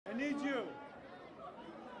need you.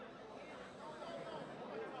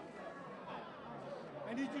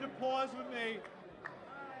 I need you to pause with me.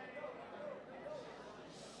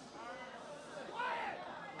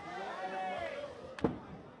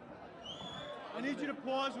 I need you to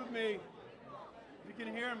pause with me if you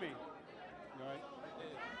can hear me. You all right?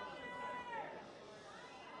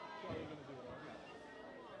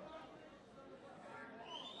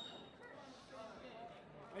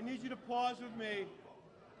 I need you to pause with me.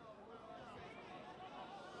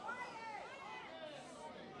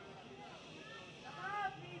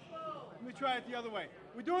 Let me try it the other way.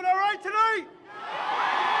 We doing all right tonight?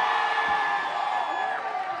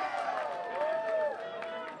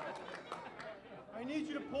 I need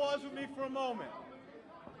you to pause with me for a moment.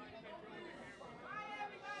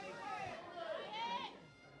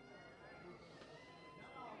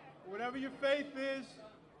 Whatever your faith is,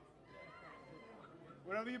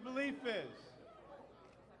 whatever your belief is,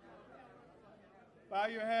 bow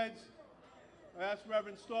your heads. I ask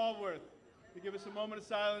Reverend Stallworth to give us a moment of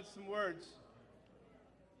silence, some words.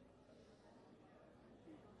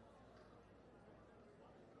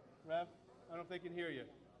 Rev, I don't know if they can hear you. I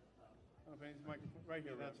don't know if anything's microphone right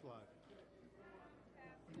here. That's live.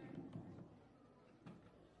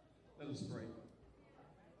 Let us pray.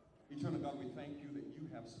 Eternal God, we thank you that you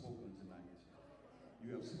have spoken tonight.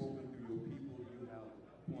 You have spoken through your people. You have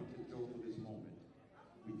appointed Joe for this moment.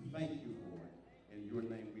 We thank you for it. In your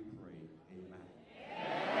name we pray. Amen.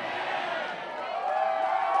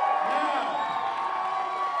 Now,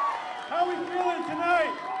 how are we feeling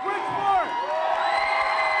tonight? Bridgeport!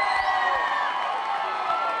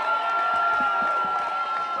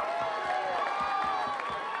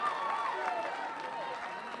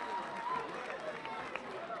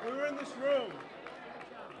 We were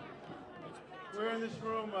in this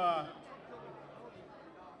room a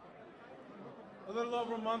little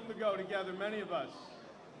over a month ago together, many of us.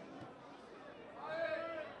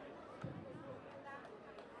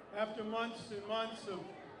 After months and months of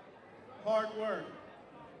hard work.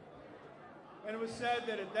 And it was said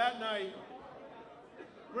that at that night,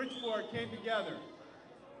 Bridgeport came together.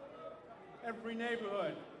 Every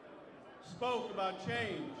neighborhood spoke about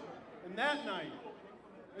change. And that night,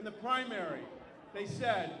 in the primary, they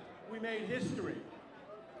said, we made history.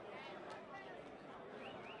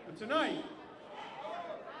 But tonight,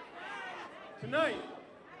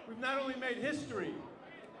 we've not only made history,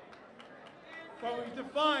 but we've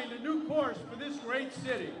defined a new course for this great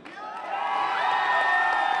city.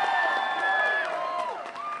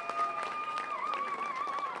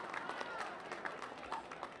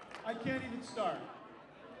 I can't even start.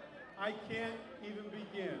 I can't even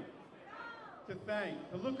begin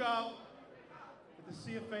to look out at the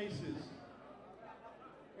sea of faces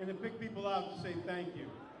and to pick people out to say thank you.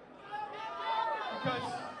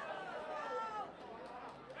 Because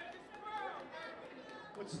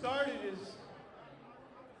what started is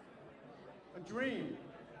a dream.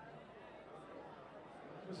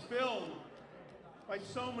 It was filled by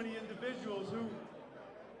so many individuals who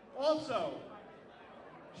also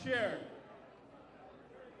shared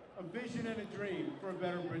a vision and a dream for a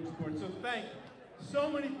better Bridgeport. So thank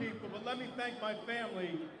so many people, but let me thank my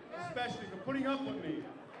family especially for putting up with me,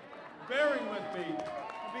 bearing with me,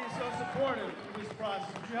 and being so supportive through this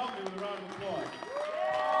process. Would you help me with a round of applause?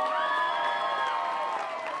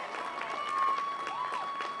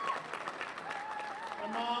 My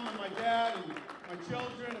mom and my dad and my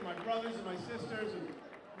children and my brothers and my sisters and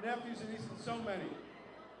nephews and nieces, and so many.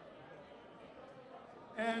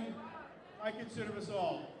 And I consider us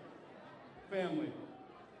all family.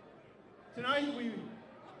 Tonight we,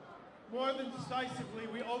 more than decisively,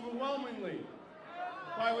 we overwhelmingly,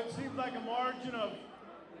 by what seems like a margin of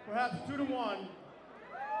perhaps 2-1,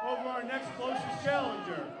 over our next closest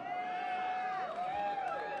challenger,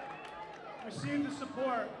 received the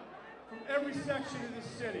support from every section of this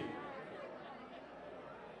city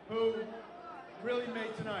who really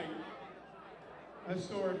made tonight a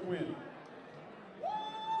historic win.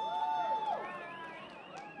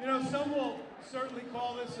 You know, some will certainly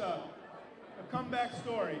call this a comeback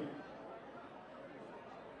story.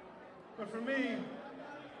 But for me,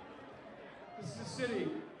 this is a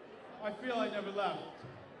city I feel I never left.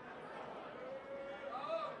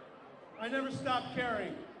 I never stopped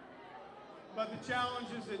caring about the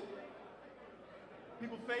challenges that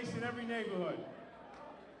people face in every neighborhood.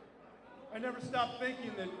 I never stopped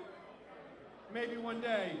thinking that maybe one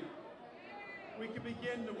day we could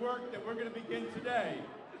begin the work that we're going to begin today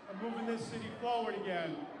of moving this city forward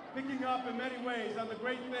again, picking up in many ways on the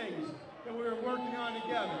great things that we were working on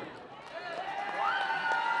together.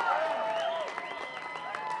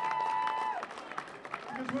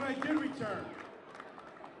 Because when I did return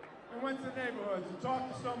and went to the neighborhoods and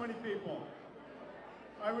talked to so many people,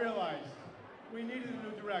 I realized we needed a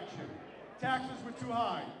new direction. Taxes were too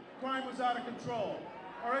high, crime was out of control,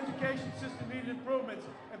 our education system needed improvements,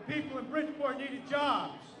 and people in Bridgeport needed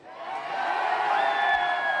jobs.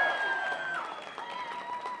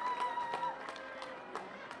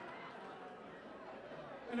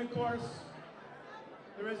 And of course,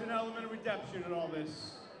 there is an element of redemption in all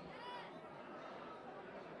this.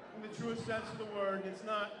 In the truest sense of the word, it's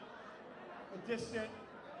not a distant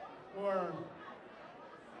or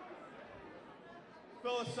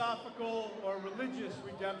philosophical or religious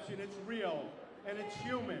redemption. It's real, and it's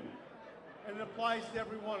human, and it applies to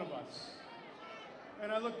every one of us.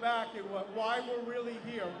 And I look back at why we're really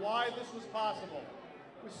here, why this was possible.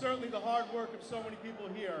 It was certainly the hard work of so many people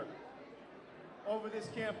here over this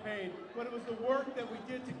campaign, but it was the work that we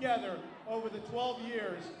did together over the 12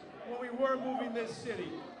 years when we were moving this city,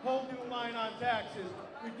 holding the line on taxes,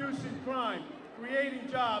 reducing crime, creating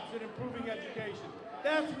jobs, and improving education.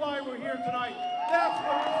 That's why we're here tonight. That's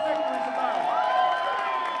what this victory is about.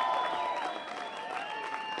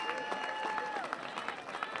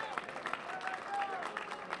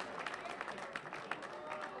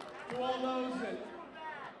 To all those that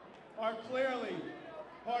are clearly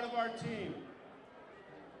part of our team,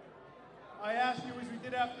 I ask you, as we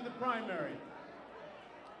did after the primary,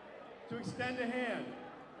 to extend a hand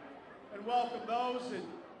and welcome those that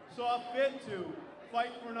saw fit to fight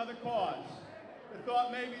for another cause, that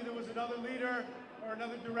thought maybe there was another leader or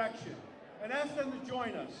another direction, and ask them to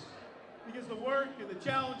join us, because the work and the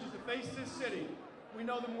challenges that face this city, we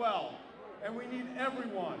know them well, and we need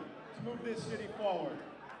everyone to move this city forward.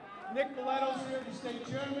 Nick Boletto's here, the state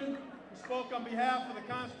chairman, who spoke on behalf of the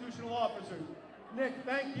constitutional officers. Nick,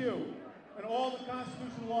 thank you, and all the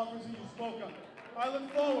constitutional officers you spoke on. I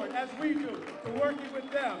look forward, as we do, to working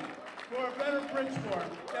with them for a better Bridgeport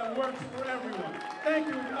that works for everyone. Thank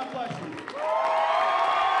you, and God bless you.